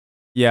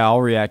Yeah,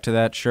 I'll react to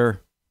that,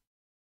 sure.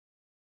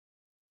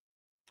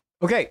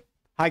 Okay,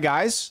 hi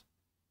guys.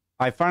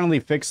 I finally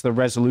fixed the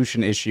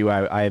resolution issue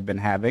I have been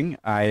having.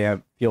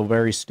 I feel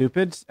very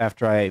stupid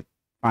after I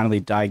finally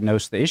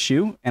diagnosed the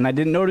issue, and I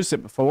didn't notice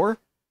it before,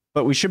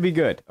 but we should be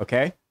good,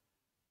 okay?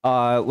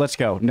 Let's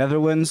go.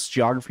 Netherlands,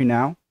 geography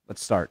now.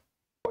 Let's start.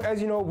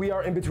 As you know, we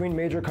are in between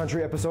major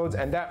country episodes,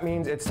 and that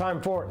means it's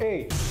time for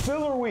a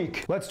filler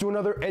week. Let's do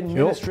another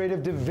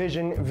administrative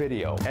division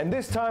video. And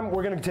this time,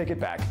 we're gonna take it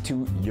back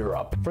to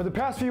Europe. For the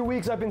past few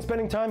weeks, I've been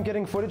spending time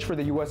getting footage for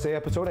the USA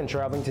episode and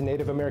traveling to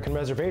Native American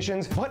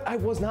reservations, but I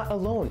was not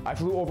alone. I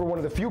flew over one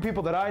of the few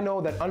people that I know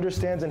that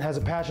understands and has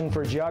a passion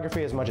for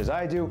geography as much as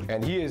I do,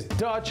 and he is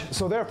Dutch,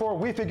 so therefore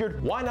we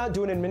figured, why not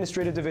do an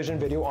administrative division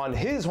video on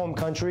his home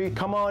country?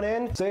 Come on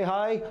in, say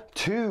hi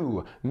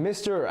to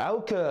Mr.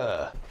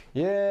 Alka.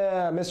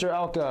 Yeah, Mr.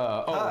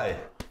 Alka. Oh. Hi.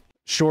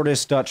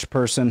 Shortest Dutch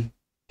person.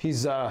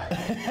 He's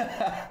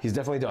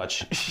definitely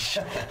Dutch.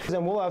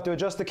 And we'll have to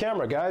adjust the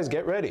camera, guys.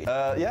 Get ready.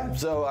 Yeah,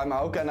 so I'm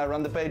Auke and I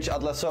run the page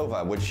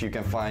Atlasova, which you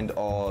can find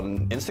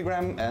on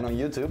Instagram and on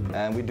YouTube.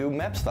 And we do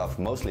map stuff,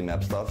 mostly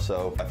map stuff.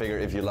 So I figure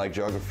if you like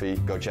geography,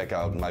 go check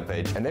out my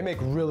page. And they make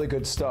really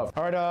good stuff.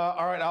 All right,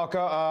 Alka.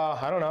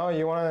 I don't know.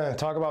 You want to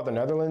talk about the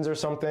Netherlands or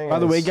something? By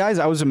the way, guys,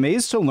 I was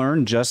amazed to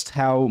learn just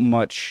how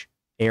much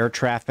air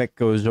traffic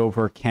goes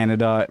over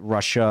Canada,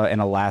 Russia,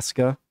 and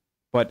Alaska.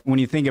 But when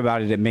you think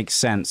about it, it makes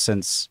sense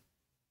since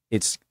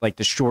it's like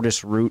the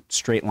shortest route,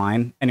 straight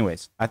line.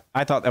 Anyways,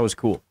 I thought that was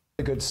cool.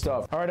 Good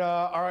stuff. All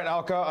right,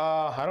 Alka.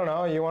 I don't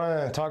know. You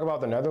want to talk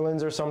about the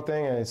Netherlands or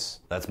something?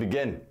 Let's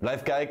begin.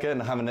 Blijf kijken en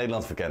dan gaan we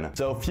Nederland verkennen.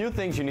 So a few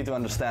things you need to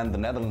understand. The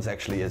Netherlands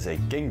actually is a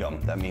kingdom.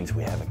 That means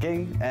we have a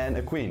king and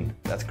a queen.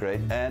 That's great.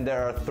 And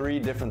there are 3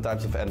 different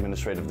types of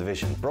administrative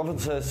division.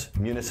 Provinces,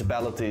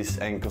 municipalities,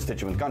 and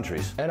constituent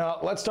countries. And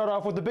let's start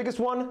off with the biggest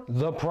one,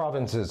 the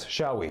provinces,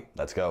 shall we?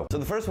 Let's go. So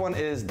the first one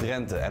is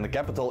Drenthe, and the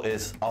capital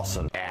is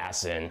Assen.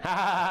 Assen.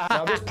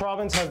 Now this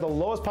province has the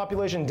lowest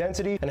population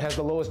density and has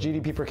the lowest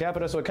GDP per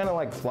capita, so it kind of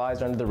like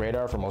flies under the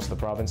radar for most of the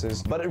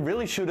provinces. But it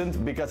really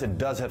shouldn't, because it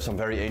does have some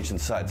very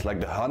ancient sites, like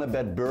the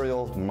Hannebed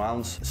burial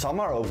mounds. Some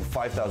are over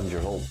 5,000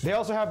 years old. They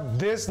also have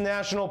this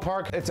national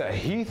park. It's a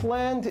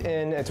heathland,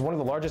 and it's one of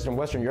the largest in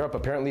Western Europe.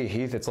 Apparently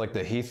heath, it's like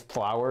the heath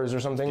flowers or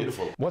something.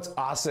 Beautiful. What's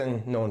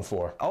Assen known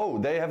for? Oh,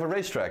 they have a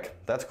racetrack.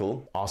 That's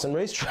cool. Assen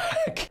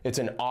racetrack. It's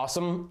an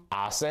awesome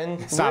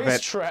Assen Stop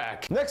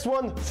racetrack. Next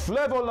one,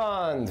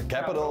 Flevoland.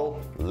 Capital,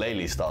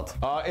 Lelystad.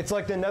 It's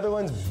like the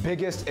Netherlands'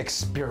 biggest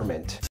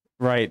experiment.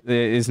 Right,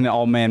 isn't it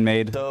all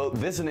man-made? So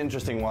this is an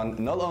interesting one,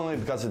 not only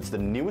because it's the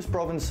newest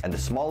province and the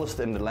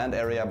smallest in the land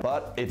area,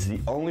 but it's the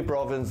only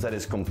province that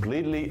is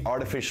completely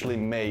artificially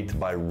made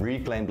by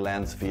reclaimed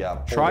lands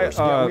via polders.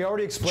 We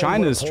already explained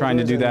China's trying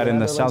to do that in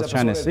the South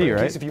China Sea,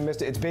 right? In case if you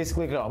missed it, it's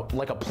basically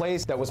like a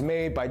place that was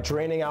made by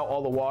draining out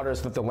all the water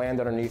so that the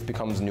land underneath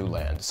becomes new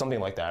land. Something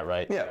like that,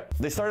 right? Yeah,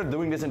 they started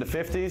doing this in the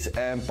 50s,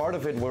 and part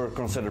of it were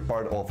considered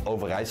part of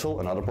Overijssel,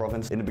 another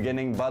province, in the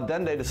beginning, but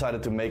then they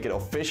decided to make it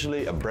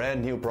officially a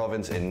brand new province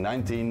in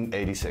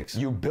 1986.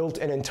 You built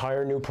an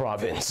entire new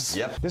province.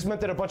 Yep. This meant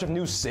that a bunch of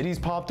new cities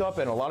popped up,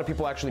 and a lot of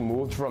people actually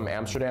moved from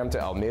Amsterdam to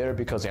Almere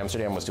because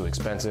Amsterdam was too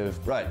expensive.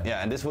 Right,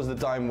 yeah, and this was the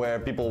time where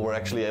people were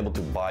actually able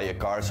to buy a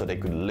car so they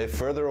could live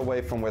further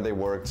away from where they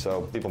worked,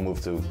 so people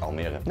moved to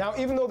Almere. Now,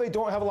 even though they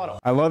don't have a lot of...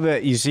 I love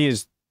that you see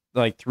his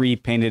like 3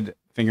 painted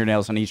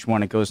fingernails on each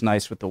one. It goes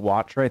nice with the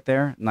watch right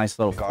there. Nice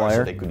little Cars so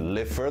flare. they could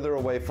live further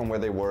away from where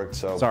they worked,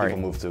 so people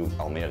moved to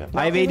Almere.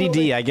 I have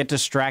ADD. I get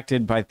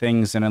distracted by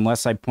things, and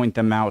unless I point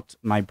them out,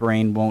 my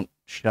brain won't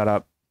shut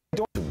up.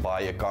 To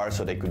buy a car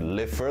so they could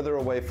live further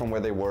away from where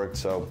they worked,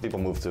 so people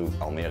moved to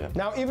Almere.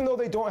 Now, even though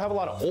they don't have a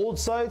lot of old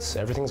sites,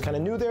 everything's kind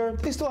of new there,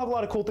 they still have a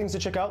lot of cool things to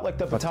check out, like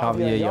the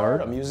Batavia Yard,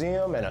 a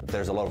museum, and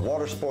there's a lot of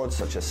water sports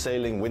such as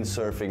sailing,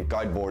 windsurfing,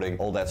 kiteboarding,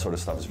 all that sort of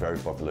stuff is very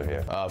popular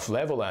here.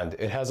 Flevoland,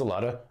 it has a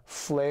lot of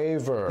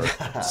flavor.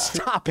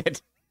 Stop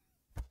it.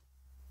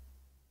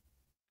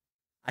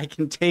 I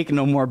can take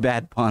no more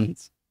bad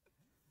puns.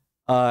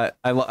 I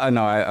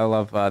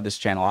love this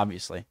channel,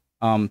 obviously.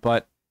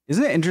 But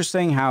isn't it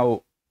interesting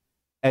how,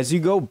 as you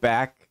go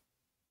back,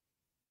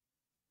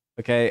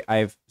 okay,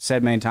 I've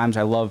said many times,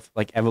 I love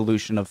like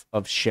evolution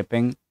of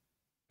shipping,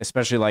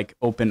 especially like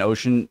open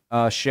ocean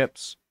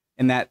ships,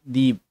 and that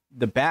the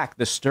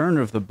stern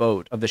of the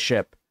boat, of the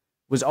ship,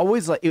 was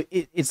always like,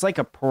 it's like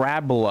a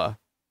parabola,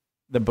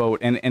 the boat,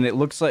 and it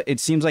looks like, it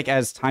seems like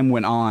as time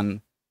went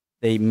on,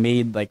 they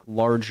made like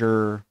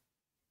larger,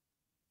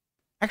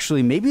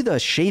 actually, maybe the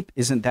shape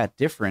isn't that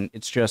different,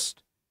 it's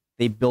just,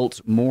 they built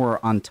more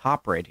on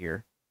top right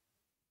here.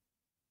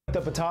 The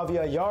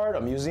Batavia Yard,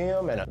 a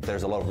museum, and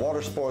There's a lot of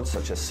water sports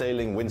such as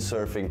sailing,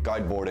 windsurfing,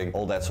 kiteboarding,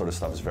 all that sort of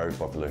stuff is very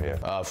popular here.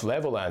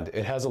 Flavorland.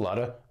 It has a lot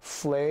of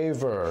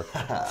flavor.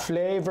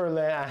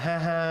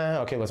 Flavorland.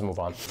 Okay, let's move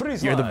on.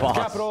 Friesland, You're the boss.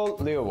 capital,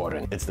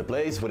 Leeuwarden. It's the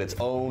place with its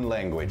own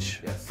language,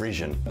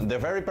 Frisian. They're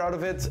very proud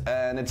of it,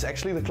 and it's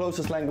actually the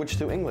closest language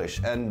to English.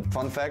 And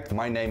fun fact,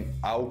 my name,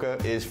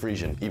 Auke, is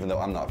Frisian, even though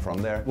I'm not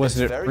from there. What's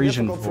it's it very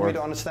Frisian difficult for me for?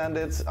 to understand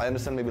it. I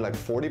understand maybe like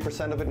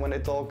 40% of it when they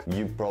talk.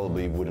 You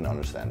probably wouldn't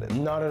understand it.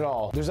 Not at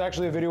all. There's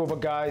actually a video of a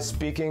guy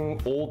speaking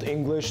Old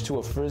English to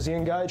a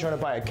Frisian guy trying to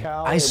buy a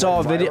cow. I It saw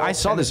went a video. viral, I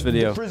saw and this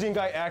video. The Frisian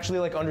guy actually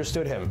like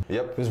understood him.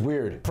 Yep. It was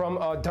weird. From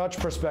a Dutch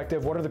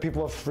perspective, what are the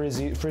people of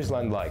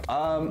Friesland like?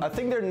 I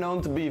think they're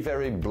known to be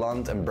very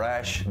blunt and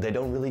brash. They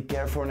don't really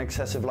care for an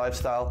excessive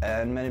lifestyle,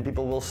 and many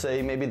people will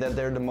say maybe that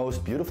they're the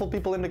most beautiful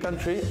people in the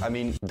country. I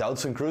mean,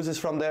 Doutzen Cruz is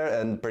from there,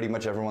 and pretty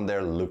much everyone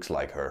there looks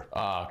like her.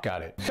 Ah,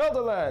 got it.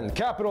 Gelderland,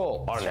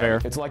 capital, Arnhem.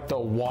 Fair. It's like the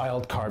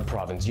wild card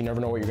province. You never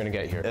know what you're gonna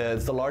get here.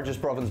 It's the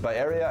largest province by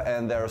area,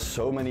 and there are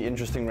so many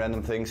interesting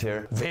random things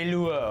here.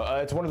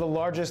 Veluwe. It's one of the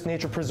largest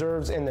nature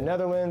preserves in the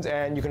Netherlands,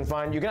 and you can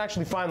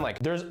actually find like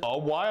there's a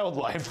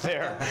wildlife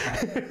there.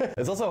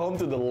 It's also home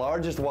to the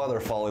largest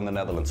waterfall in the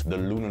Netherlands, the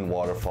Loenen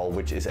waterfall,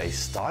 which is a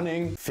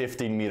stunning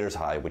 15 meters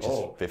high, which is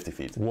 50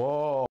 feet.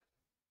 Whoa.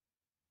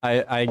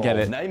 I get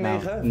it. Nijmegen, now.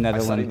 I studied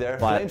Netherlands. there,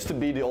 flat. claims to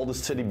be the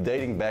oldest city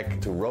dating back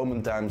to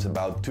Roman times,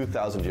 about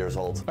 2,000 years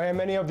old. And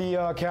many of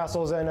the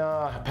castles and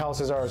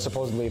palaces are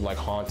supposedly like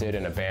haunted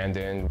and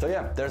abandoned. So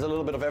yeah, there's a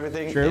little bit of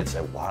everything. True. It's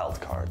a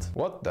wild card.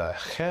 What the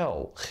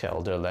hell,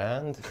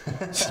 Gelderland?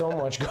 So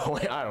much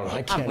going. I don't know.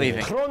 I can't.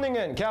 leaving.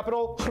 Groningen,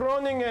 capital,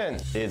 Groningen.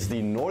 It's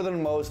the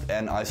northernmost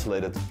and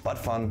isolated but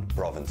fun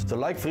province. So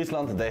like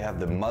Friesland, they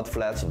have the mud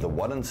flats of the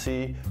Wadden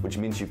Sea, which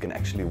means you can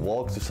actually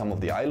walk to some of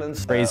the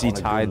islands Crazy on a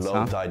good tides, low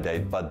huh? tide day.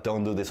 But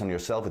don't do this on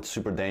yourself. It's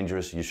super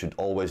dangerous. You should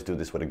always do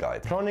this with a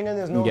guide. Groningen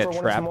is known Get for one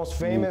of trapped. the most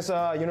famous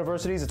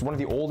universities. It's one of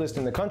the oldest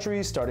in the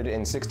country. Started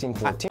in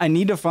 1614. I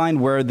need to find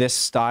where this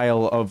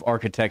style of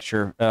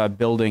architecture,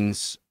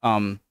 buildings,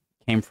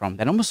 came from.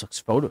 That almost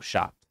looks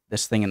photoshopped.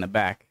 This thing in the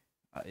back,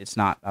 it's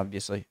not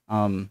obviously.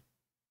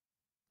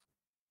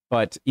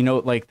 But you know,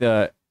 like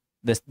the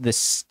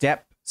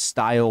step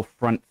style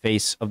front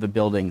face of the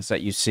buildings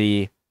that you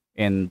see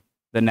in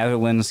the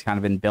Netherlands, kind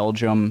of in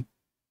Belgium,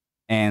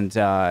 and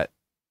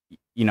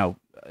you know,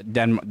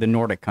 the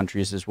Nordic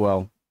countries as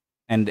well.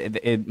 And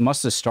it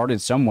must have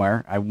started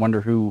somewhere. I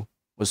wonder who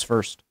was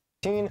first.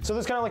 So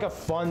there's kind of like a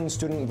fun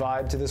student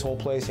vibe to this whole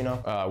place, you know?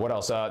 What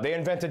else? They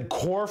invented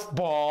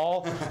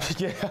korfball.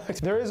 Yeah,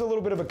 there is a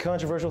little bit of a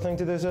controversial thing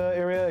to this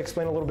area.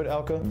 Explain a little bit,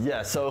 Elke.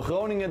 Yeah, so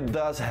Groningen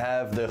does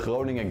have the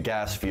Groningen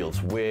gas fields,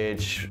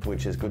 which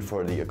is good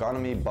for the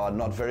economy, but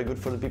not very good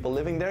for the people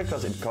living there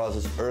because it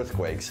causes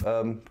earthquakes.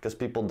 Because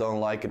people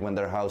don't like it when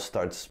their house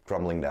starts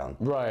crumbling down.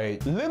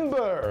 Right.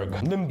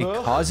 Limburg. Limburg.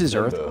 It causes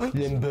earthquakes?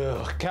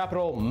 Limburg.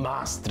 Capital,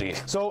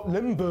 Maastricht. So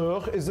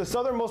Limburg is the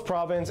southernmost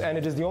province, and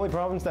it is the only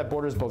province that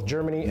borders both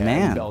Germany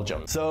and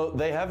Belgium. So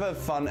they have a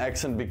fun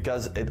accent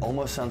because it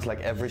almost sounds like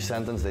every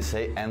sentence they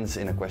say ends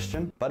in a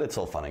question, but it's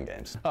all fun and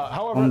games.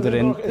 However,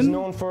 Limburg is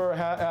known for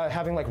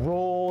having like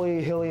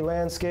rolly, hilly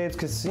landscapes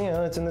because, you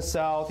know, it's in the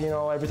south, you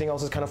know, everything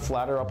else is kind of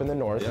flatter up in the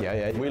north. Yep.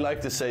 Yeah. We like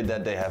to say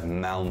that they have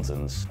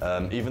mountains,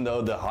 even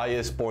though the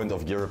highest point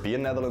of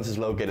European Netherlands is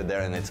located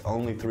there and it's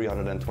only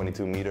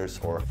 322 meters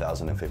or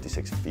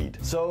 1,056 feet.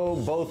 So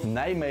both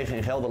Nijmegen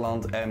in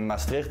Gelderland and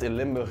Maastricht in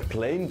Limburg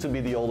claim to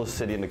be the oldest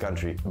city in the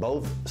country.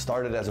 Both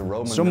started as a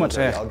Roman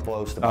military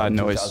outpost about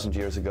 2,000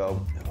 years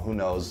ago. Who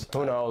knows?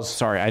 Who knows?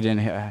 Sorry, I didn't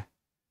hear.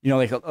 You know,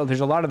 like there's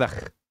a lot of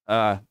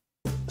the.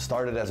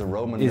 Started as a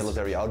Roman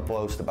military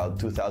outpost about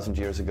 2,000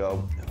 years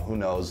ago. Who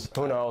knows?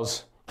 Who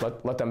knows?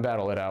 Let them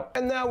battle it out.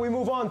 And now we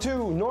move on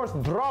to North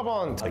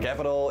Brabant. The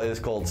capital is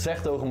called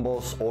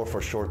 's-Hertogenbosch, or for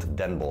short,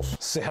 Den Bosch.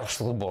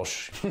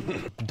 's-Hertogenbosch.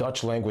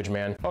 Dutch language,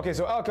 man. Okay,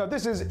 so Elke,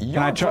 this is your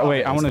Can I try?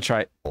 Wait, I want to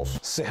try it.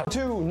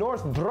 To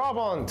North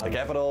Brabant. The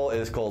capital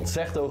is called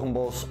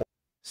 's-Hertogenbosch.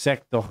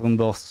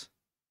 's-Hertogenbosch.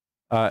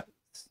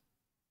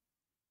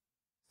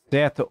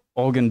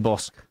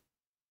 's-Hertogenbosch.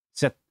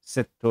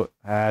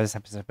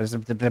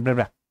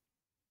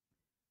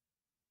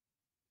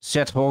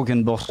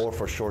 Zertogenbosch. Or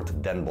for short,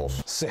 Den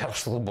Bosch.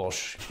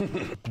 's-Hertogenbosch.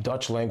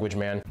 Dutch language,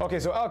 man. Okay,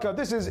 so Elke,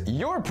 this is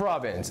your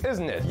province,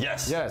 isn't it?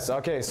 Yes. Yes,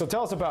 okay, so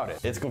tell us about it.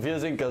 It's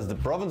confusing because the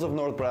province of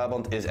North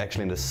Brabant is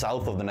actually in the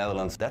south of the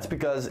Netherlands. That's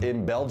because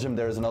in Belgium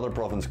there is another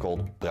province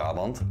called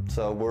Brabant,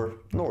 so we're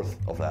north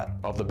of that.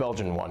 Of the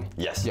Belgian one.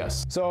 Yes.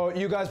 Yes. So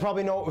you guys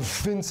probably know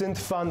Vincent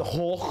van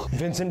Gogh,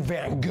 Vincent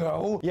van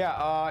Gogh.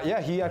 Yeah,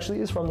 he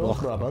actually is from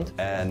North Brabant.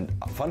 And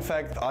fun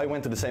fact, I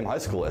went to the same high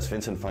school as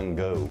Vincent van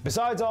Gogh.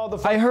 Besides all the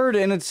I heard,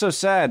 and it's so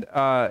sad,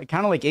 kind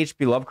of like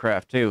H.P.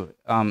 Lovecraft too.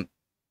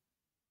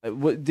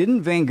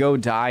 Didn't Van Gogh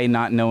die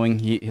not knowing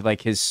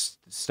his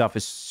stuff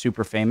is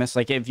super famous?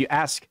 Like if you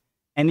ask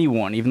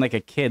anyone, even like a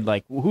kid,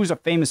 like who's a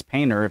famous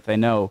painter, if they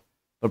know,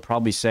 they'll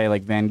probably say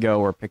like Van Gogh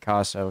or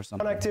Picasso or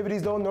something. On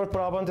activities though, North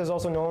Brabant is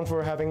also known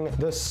for having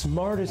the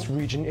smartest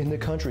region in the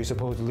country,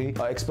 supposedly.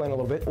 Explain a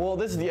little bit. Well,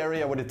 this is the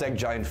area where the tech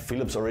giant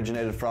Philips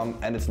originated from,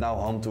 and it's now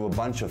home to a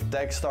bunch of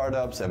tech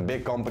startups and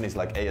big companies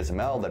like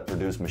ASML that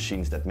produce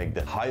machines that make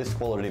the highest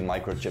quality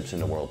microchips in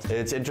the world.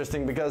 It's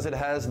interesting because it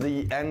has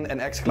the N and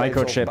X clades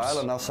of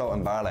Baarle, Nassau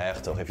and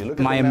Baarle-Hertog. If you look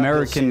at my the map,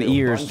 American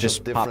ears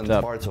just different popped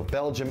up. parts of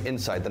Belgium,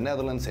 inside the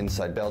Netherlands,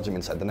 inside Belgium,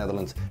 inside the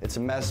Netherlands. It's a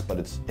mess, but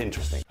it's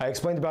interesting. I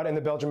explained about it in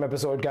the Belgium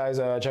episode, guys.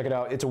 Check it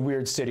out. It's a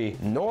weird city.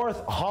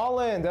 North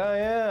Holland.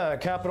 Yeah.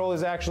 Capital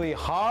is actually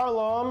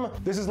Haarlem.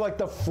 This is like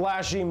the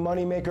flashy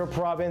moneymaker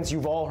province.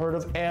 You've all heard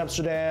of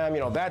Amsterdam.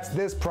 You know, that's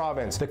this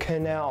province. The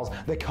canals,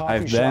 the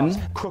coffee shops,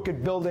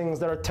 crooked buildings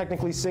that are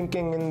technically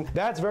sinking, and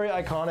that's very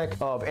iconic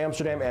of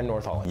Amsterdam and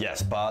North Holland.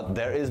 Yes, but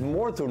there is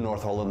more to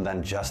North Holland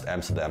than just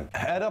Amsterdam.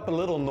 Head up a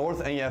little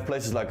north and you have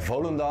places like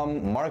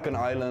Volendam, Marken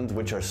Island,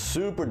 which are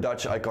super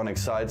Dutch iconic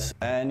sites.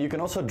 And you can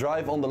also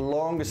drive on the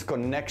longest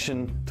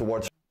connection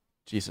towards...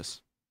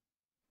 Jesus.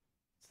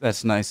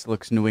 That's nice.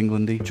 Looks New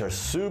Englandy. Which are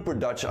super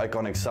Dutch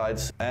iconic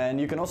sites. And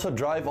you can also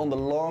drive on the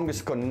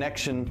longest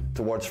connection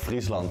towards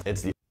Friesland.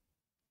 It's the...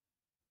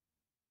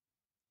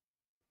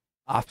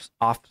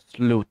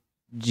 Absolute.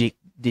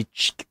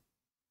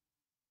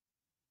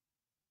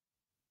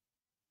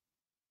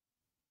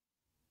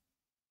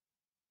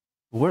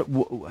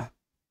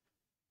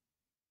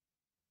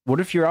 What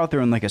if you're out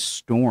there in like a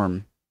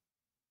storm?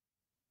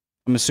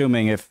 I'm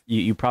assuming if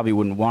you probably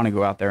wouldn't want to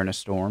go out there in a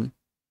storm.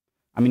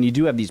 I mean, you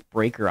do have these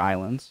breaker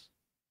islands.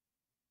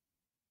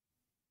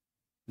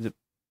 Is it?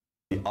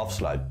 The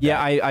Afsluit. Yeah,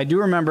 I do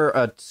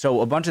remember.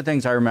 So a bunch of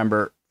things I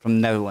remember from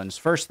the Netherlands.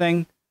 First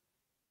thing,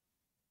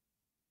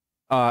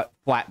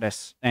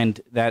 flatness, and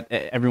that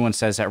everyone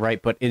says that,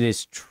 right? But it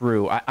is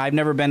true. I've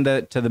never been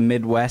to the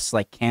Midwest,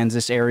 like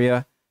Kansas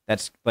area.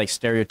 That's like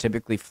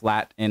stereotypically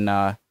flat in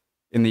the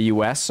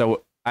U.S.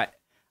 So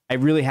I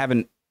really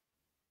haven't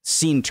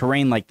seen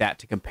terrain like that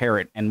to compare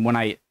it. And when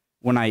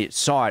I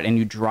saw it and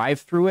you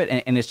drive through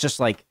it and it's just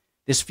like,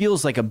 this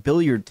feels like a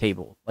billiard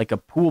table, like a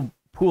pool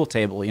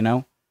table, you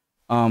know?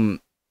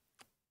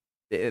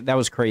 That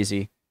was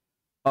crazy.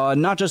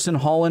 Not just in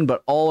Holland,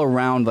 but all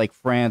around like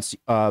France,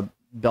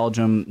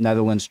 Belgium,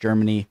 Netherlands,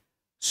 Germany,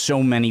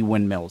 so many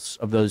windmills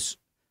of those,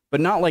 but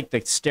not like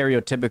the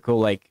stereotypical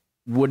like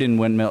wooden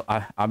windmill.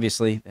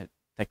 Obviously, that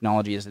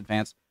technology is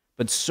advanced,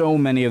 but so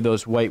many of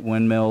those white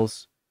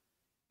windmills.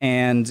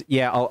 And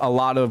yeah, a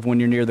lot of, when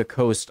you're near the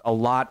coast, a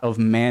lot of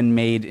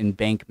man-made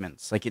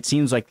embankments. Like it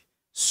seems like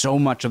so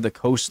much of the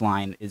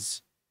coastline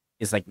is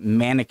like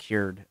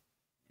manicured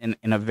in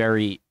a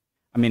very,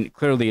 I mean,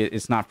 clearly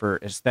it's not for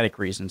aesthetic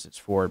reasons, it's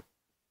for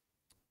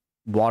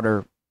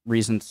water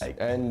reasons.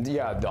 And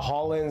yeah, the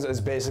Hollands is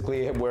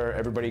basically where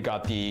everybody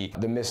got the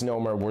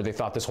misnomer where they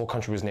thought this whole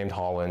country was named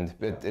Holland.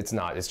 It's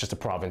not, it's just a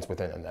province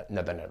within the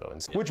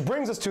Netherlands. Yeah. Which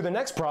brings us to the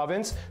next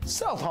province,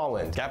 South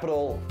Holland.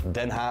 Capital,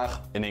 Den Haag,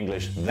 in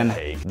English, The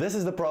Hague. This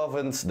is the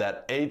province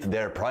that ate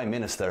their prime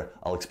minister.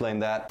 I'll explain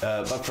that.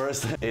 But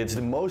first, it's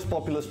the most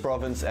populous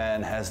province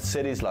and has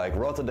cities like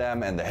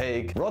Rotterdam and The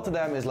Hague.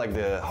 Rotterdam is like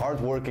the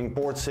hard-working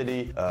port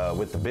city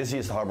with the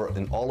busiest harbor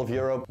in all of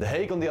Europe. The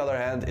Hague, on the other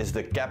hand, is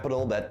the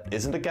capital that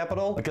isn't the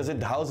capital because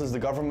it houses the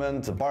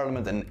government, the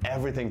parliament, and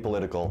everything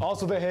political.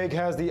 Also, The Hague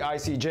has the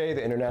ICJ,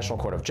 the International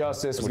Court of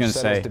Justice, which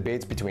settles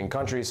debates between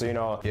countries. So, you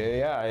know,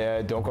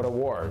 yeah, don't go to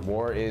war.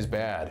 War is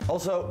bad.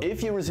 Also,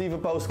 if you receive a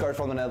postcard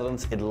from the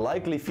Netherlands, it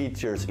likely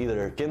features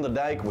either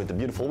Kinderdijk with the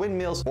beautiful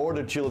windmills or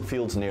the tulip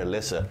fields near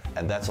Lisse,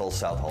 and that's all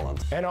South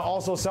Holland. And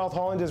also, South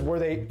Holland is where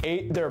they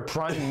ate their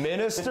prime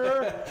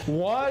minister?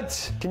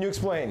 What? Can you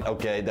explain?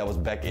 Okay, that was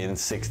back in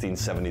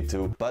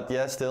 1672. But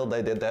yeah, still,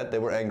 they did that. They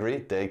were angry.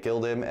 They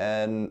killed him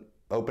and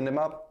opened him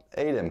up,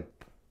 ate him.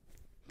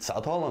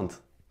 South Holland.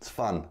 It's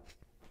fun.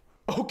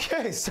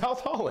 Okay,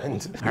 South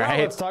Holland. All now right.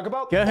 let's talk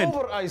about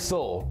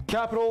Overijssel.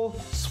 Capital,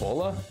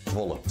 Zwolle.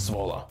 Zwolle.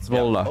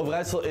 Zwolle.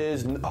 Overijssel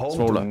is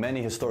home to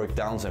many historic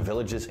towns and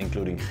villages,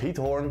 including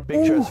Giethoorn,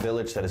 picturesque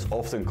village that is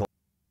often called...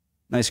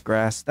 Nice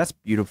grass. That's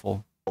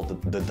beautiful.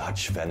 The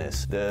Dutch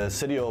Venice. The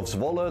city of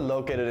Zwolle,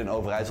 located in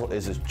Overijssel,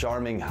 is a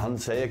charming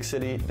Hanseatic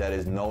city that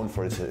is known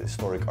for its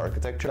historic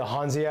architecture. The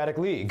Hanseatic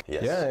League.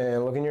 Yes. Yeah,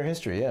 look in your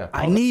history, yeah.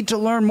 I need to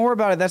learn more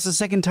about it. That's the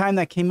second time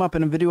that came up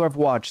in a video I've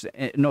watched.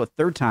 No,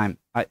 third time.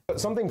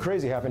 Something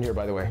crazy happened here,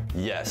 by the way.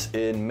 Yes,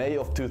 in May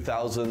of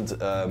 2000,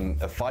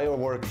 a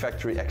firework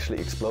factory actually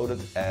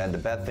exploded, and the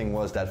bad thing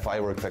was that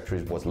firework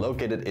factory was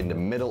located in the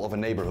middle of a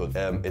neighborhood.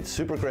 It's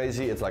super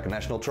crazy, it's like a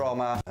national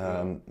trauma,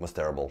 was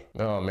terrible.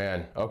 Oh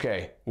man,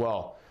 okay,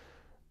 well,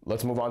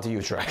 Let's move on to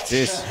Utrecht.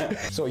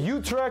 Yes. So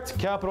Utrecht,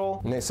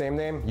 capital, same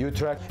name,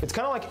 Utrecht. It's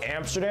kind of like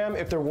Amsterdam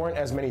if there weren't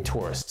as many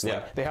tourists. Yeah.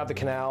 Like, they have the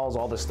canals,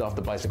 all this stuff,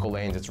 the bicycle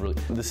lanes. It's really...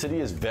 The city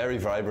is very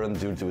vibrant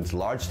due to its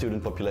large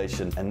student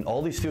population, and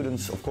all these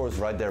students, of course,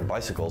 ride their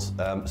bicycles.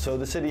 So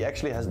the city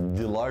actually has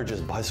the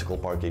largest bicycle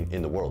parking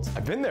in the world.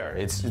 I've been there.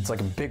 It's like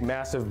a big,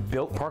 massive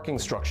built parking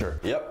structure.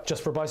 Yep.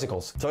 Just for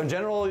bicycles. So in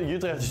general,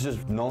 Utrecht is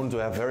just known to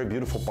have very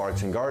beautiful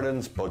parks and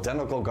gardens,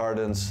 botanical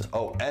gardens.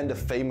 Oh, and the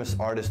famous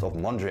artist of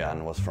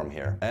Mondrian was from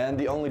here. And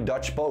the only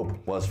Dutch Pope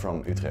was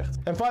from Utrecht.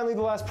 And finally,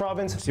 the last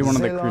province, See one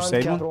of the Zeeland,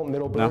 Crusade capital, one?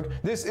 Middelburg. No.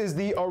 This is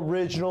the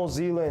original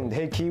Zealand.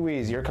 Hey,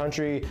 Kiwis, your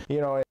country, you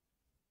know...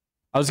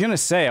 I was gonna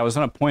say, I was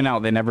gonna point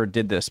out they never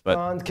did this,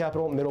 but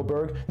Capital,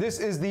 Middelburg. This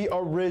is the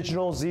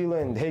original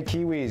Zealand. Hey,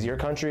 Kiwis, your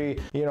country,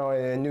 you know,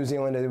 in New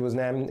Zealand, it was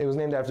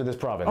named after this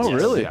province. Oh,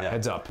 really? Yeah,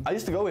 heads up. I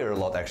used to go here a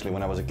lot actually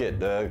when I was a kid.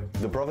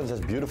 The province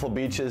has beautiful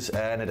beaches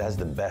and it has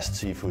the best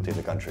seafood in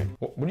the country.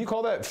 What do you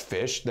call that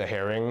fish, the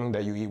herring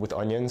that you eat with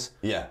onions?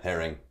 Yeah,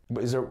 herring.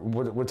 Is there,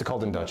 what's it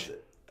called in Dutch?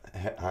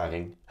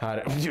 Haring.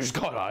 You just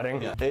call it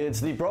haring? Yeah. It's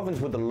the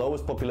province with the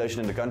lowest population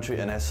in the country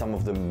and has some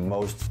of the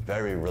most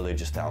very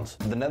religious towns.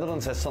 The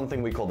Netherlands has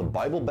something we call the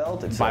Bible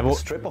Belt. It's a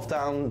strip of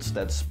towns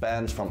that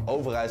spans from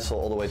Overijssel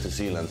all the way to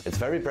Zeeland. It's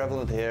very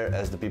prevalent here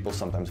as the people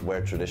sometimes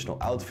wear traditional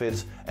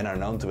outfits and are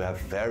known to have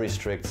very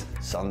strict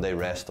Sunday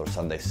rest or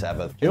Sunday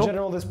Sabbath. In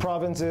general, this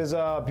province is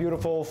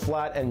beautiful,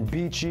 flat, and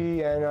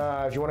beachy, and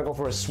if you want to go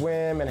for a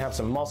swim and have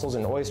some mussels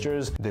and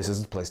oysters, this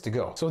is the place to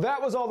go. So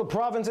that was all the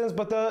provinces,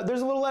 but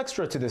there's a little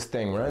extra to this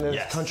thing, right? There's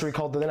a country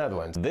called the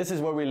Netherlands. This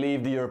is where we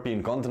leave the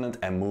European continent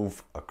and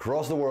move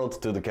across the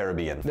world to the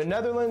Caribbean. The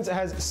Netherlands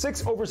has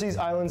 6 overseas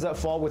islands that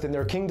fall within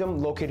their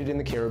kingdom located in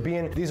the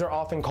Caribbean. These are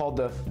often called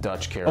the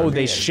Dutch Caribbean. oh,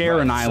 they share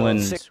an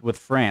island with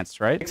France,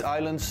 right? 6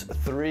 islands,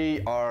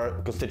 3 are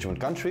constituent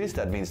countries.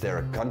 That means they're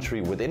a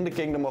country within the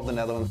Kingdom of the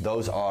Netherlands.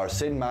 Those are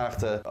Sint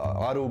Maarten,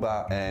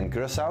 Aruba, and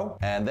Curaçao.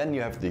 And then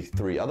you have the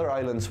 3 other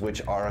islands,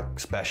 which are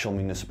special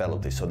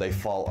municipalities. So they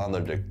fall under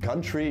the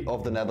country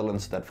of the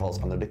Netherlands that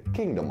falls under the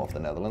Kingdom of the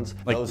Netherlands.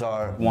 Like those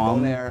are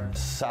Guam? Bonaire,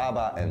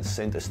 Saba, and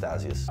Sint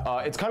Eustatius.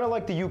 It's kind of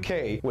like the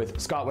UK with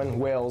Scotland,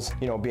 Wales,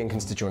 you know, being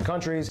constituent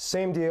countries.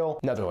 Same deal,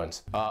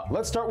 Netherlands.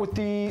 Let's start with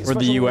the Or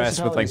the US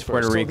with like municipalities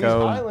Puerto first. Rico. So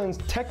these islands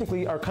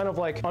technically are kind of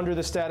like under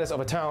the status of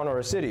a town or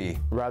a city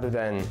rather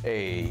than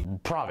a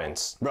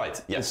province.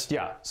 Right, yes.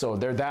 Yeah, so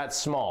they're that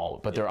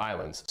small, but they're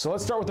islands. So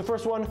let's start with the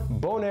first one,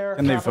 Bonaire.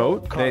 And they capital,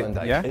 vote?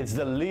 Carlendijk. Yeah? It's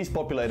the least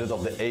populated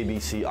of the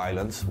ABC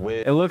islands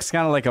with... It looks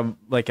kind of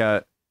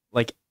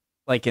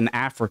like in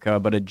Africa,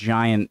 but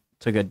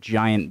took a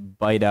giant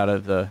bite out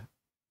of the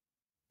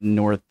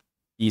northeast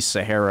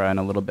Sahara and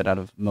a little bit out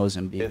of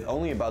Mozambique. It's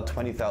only about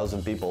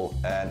 20,000 people,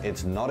 and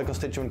it's not a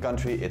constituent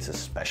country, it's a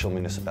special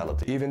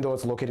municipality. Even though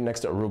it's located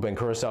next to Aruba and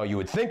Curaçao, you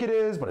would think it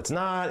is, but it's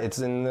not. It's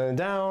in the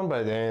down,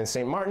 but then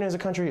St. Martin is a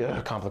country.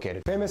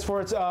 Complicated. Famous for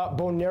its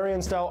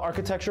Bonairean-style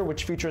architecture,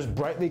 which features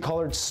brightly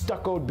colored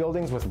stuccoed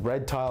buildings with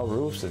red tile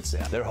roofs.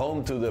 They're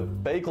home to the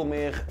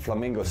Pekelmeer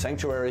Flamingo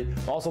Sanctuary.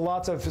 Also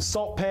lots of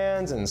salt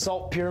pans and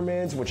salt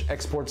pyramids, which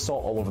export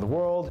salt all over the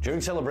world.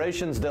 During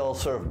celebrations, they'll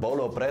serve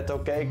bolo preto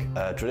cake,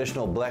 a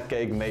traditional black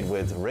cake made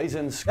with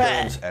raisins,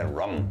 currants, and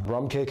rum.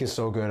 Rum cake is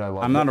so good, I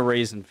love it. I'm not a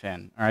raisin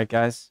fan, all right,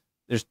 guys?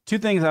 There's 2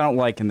 things I don't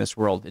like in this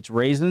world. It's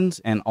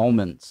raisins and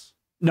almonds.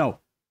 No,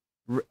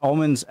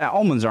 almonds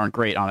aren't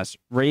great, honest.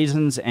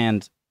 Raisins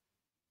and,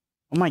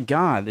 oh my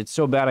God, it's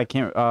so bad I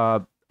can't,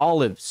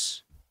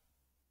 olives.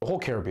 The whole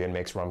Caribbean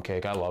makes rum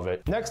cake. I love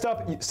it. Next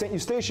up, St.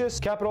 Eustatius,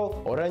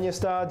 capital,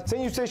 Oranjestad.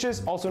 St.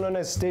 Eustatius, also known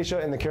as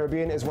Statia in the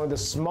Caribbean, is one of the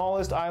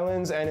smallest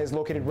islands and is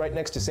located right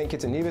next to St.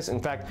 Kitts and Nevis. In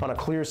fact, on a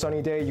clear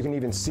sunny day, you can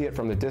even see it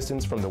from the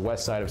distance from the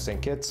west side of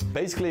St. Kitts.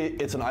 Basically,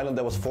 it's an island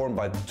that was formed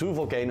by 2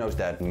 volcanoes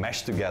that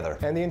meshed together.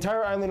 And the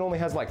entire island only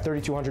has like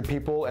 3,200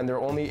 people, and their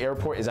only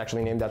airport is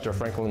actually named after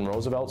Franklin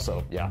Roosevelt,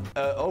 so yeah.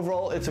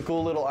 Overall, it's a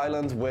cool little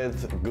island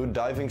with good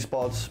diving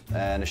spots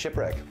and a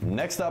shipwreck.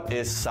 Next up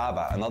is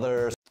Saba,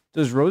 another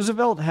Does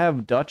Roosevelt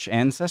have Dutch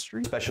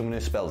ancestry? special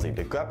municipality.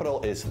 The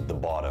capital is the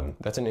Bottom.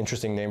 That's an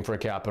interesting name for a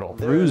capital.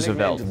 They're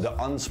Roosevelt. nicknamed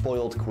the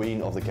unspoiled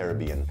queen of the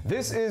Caribbean.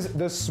 This is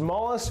the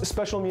smallest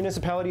special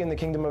municipality in the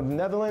Kingdom of the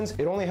Netherlands.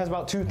 It only has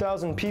about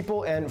 2,000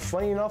 people, and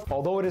funny enough,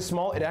 although it is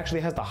small, it actually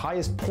has the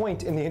highest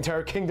point in the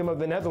entire Kingdom of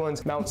the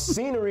Netherlands, Mount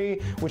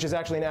Scenery, which is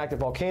actually an active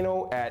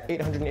volcano at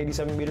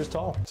 887 meters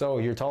tall. So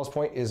your tallest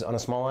point is on a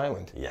small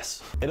island.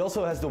 Yes. It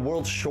also has the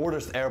world's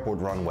shortest airport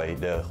runway,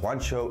 the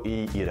Juancho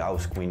y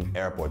Irausquin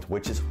Airport,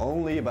 which is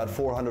only about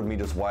 400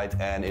 meters wide,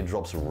 and it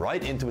drops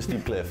right into a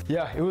steep cliff.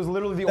 Yeah, it was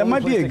literally the That only might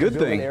be place a they good could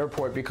build thing. an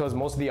airport because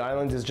most of the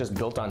island is just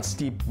built on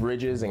steep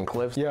ridges and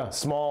cliffs. Yeah,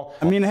 small.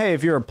 I mean, hey,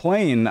 if you're a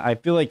plane, I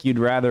feel like you'd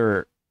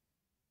rather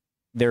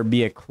there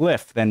be a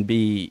cliff than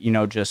be, you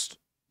know, just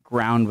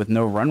ground with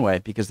no runway,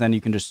 because then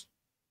you can just,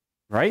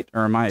 right?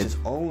 Or am I? It's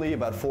only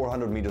about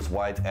 400 meters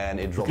wide, and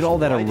it drops at all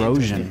that right into a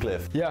erosion. steep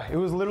cliff. Yeah, it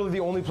was literally the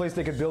only place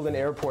they could build an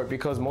airport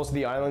because most of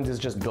the island is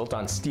just built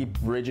on steep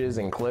ridges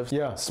and cliffs.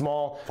 Yeah,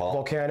 small,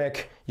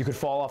 volcanic, You could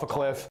fall off a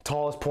cliff.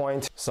 Tallest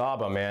point,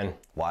 Saba, man.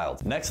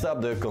 Wild. Next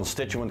up, the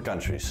constituent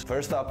countries.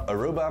 First up,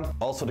 Aruba.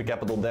 Also the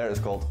capital there is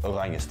called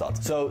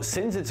Oranjestad. So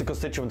since it's a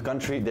constituent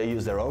country, they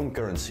use their own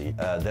currency,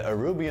 the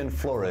Arubian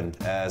florin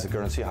as a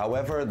currency.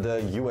 However,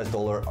 the US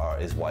dollar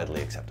is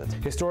widely accepted.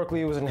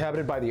 Historically, it was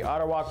inhabited by the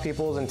Arawak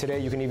peoples, and today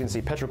you can even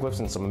see petroglyphs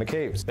in some of the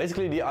caves.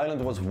 Basically, the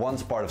island was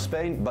once part of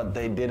Spain, but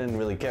they didn't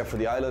really care for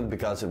the island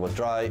because it was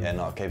dry and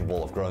not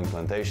capable of growing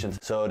plantations.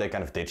 So they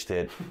kind of ditched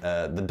it.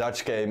 The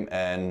Dutch came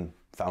and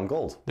found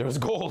gold. There was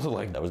gold,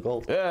 like that was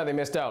gold. Yeah, they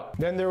missed out.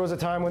 Then there was a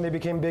time when they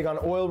became big on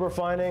oil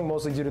refining,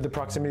 mostly due to the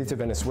proximity to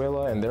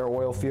Venezuela and their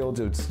oil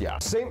fields. It's, yeah.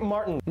 St.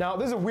 Martin. Now,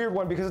 this is a weird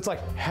one because it's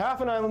like half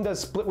an island that's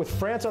split with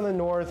France on the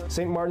north,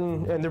 St.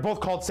 Martin, and they're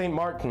both called St.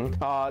 Martin.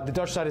 The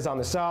Dutch side is on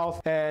the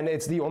south, and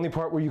it's the only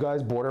part where you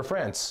guys border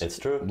France. It's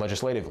true.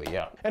 Legislatively,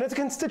 yeah. And it's a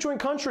constituent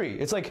country.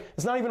 It's like,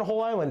 it's not even a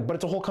whole island, but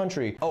it's a whole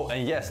country. Oh,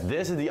 and yes,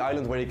 this is the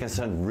island where you can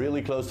stand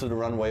really close to the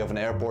runway of an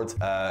airport,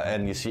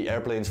 and you see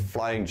airplanes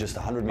flying just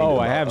 100 meters.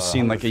 Oh, I have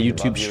seen like a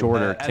YouTube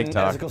short or TikTok. And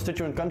as a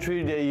constituent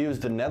country, they use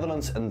the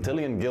Netherlands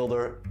Antillian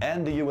guilder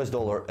and the US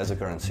dollar as a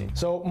currency.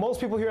 So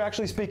most people here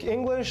actually speak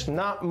English,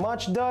 not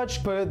much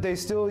Dutch, but they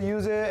still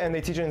use it and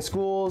they teach it in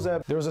schools.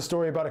 There was a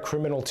story about a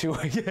criminal too.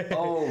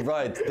 Oh,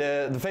 right.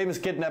 The famous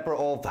kidnapper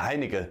of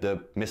Heineken,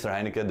 the Mr.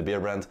 Heineken, the beer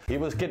brand. He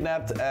was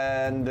kidnapped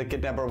and the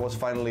kidnapper was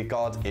finally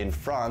caught in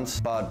France,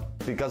 but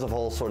because of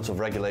all sorts of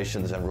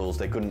regulations and rules,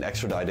 they couldn't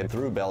extradite him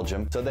through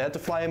Belgium. So they had to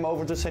fly him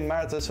over to St.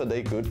 Maarten so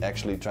they could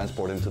actually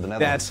transport him to the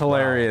Netherlands. That's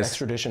hilarious. Wow,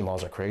 extradition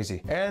laws are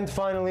crazy. And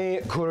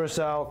finally,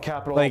 Curacao,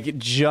 capital. Like,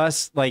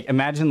 just like,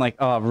 imagine like,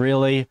 oh,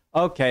 really?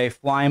 Okay,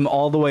 fly him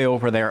all the way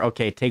over there.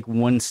 Okay, take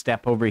one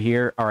step over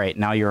here. All right,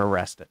 now you're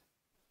arrested.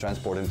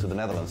 Transport him to the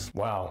Netherlands.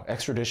 Wow,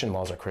 extradition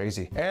laws are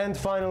crazy. And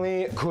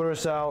finally,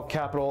 Curacao,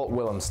 capital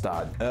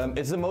Willemstad.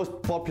 It's the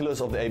most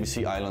populous of the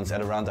ABC Islands at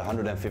around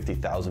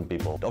 150,000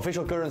 people. The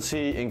official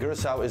currency in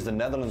Curacao is the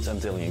Netherlands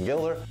Antillian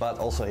guilder, but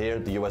also here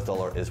the US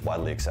dollar is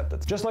widely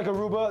accepted. Just like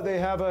Aruba, they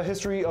have a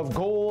history of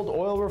gold,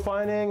 oil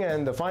refining,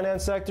 and the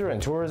finance sector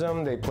and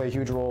tourism. They play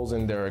huge roles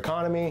in their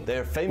economy.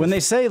 They're famous. When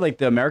they say like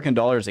the American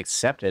dollar is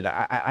accepted,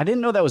 I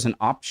didn't know that was an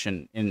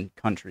option in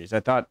countries. I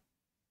thought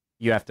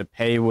you have to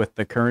pay with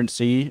the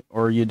currency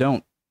or you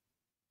don't.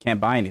 Can't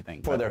buy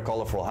anything. For their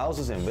colorful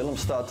houses in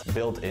Willemstad,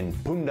 built in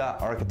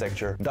Punda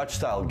architecture,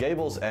 Dutch-style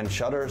gables and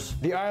shutters.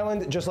 The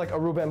island, just like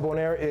Aruba and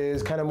Bonaire,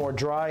 is kind of more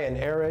dry and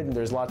arid.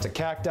 There's lots of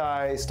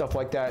cacti, stuff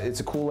like that. It's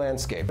a cool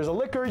landscape. There's a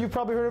liquor, you've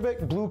probably heard of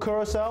it, blue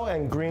curacao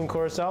and green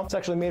curacao. It's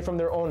actually made from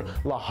their own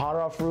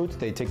lahara fruit.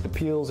 They take the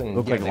peels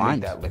and they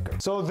make that liquor.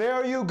 So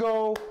there you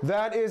go.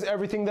 That is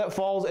everything that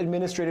falls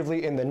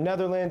administratively in the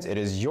Netherlands. It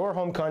is your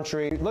home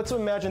country. Let's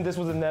imagine this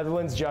was a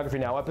Netherlands Geography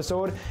Now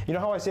episode. You know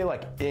how I say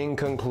like, in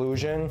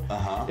conclusion?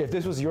 If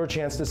this was your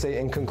chance to say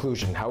in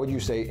conclusion, how would you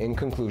say in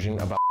conclusion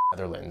about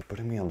Netherlands?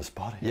 Putting me on the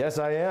spot here. Yes,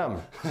 I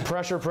am.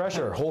 Pressure,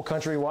 pressure. Whole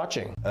country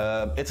watching.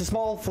 It's a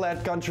small,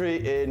 flat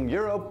country in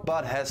Europe,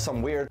 but has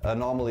some weird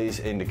anomalies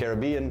in the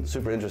Caribbean.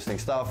 Super interesting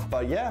stuff.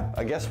 But yeah,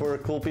 I guess we're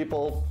cool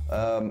people.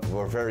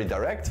 We're very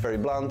direct, very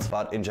blunt,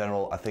 but in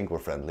general, I think we're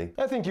friendly.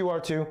 I think you are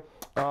too.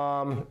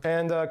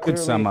 Clearly, good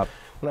sum up.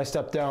 When I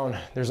step down,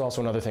 there's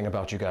also another thing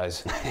about you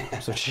guys.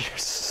 So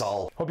cheers.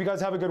 Sol. Hope you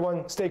guys have a good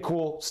one. Stay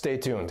cool. Stay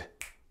tuned.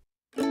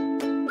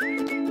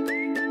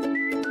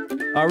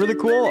 Really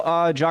cool.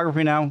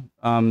 Geography Now.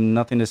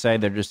 Nothing to say.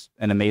 They're just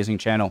an amazing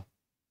channel.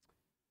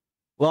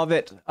 Love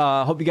it.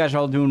 Hope you guys are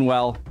all doing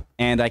well.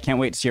 And I can't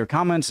wait to see your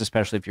comments,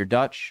 especially if you're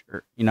Dutch.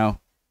 Or, you know,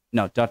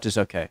 no, Dutch is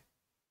okay.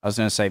 I was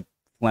going to say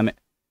Flemish,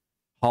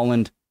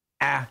 Holland,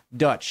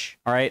 Dutch.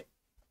 All right.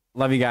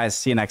 Love you guys.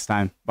 See you next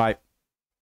time. Bye.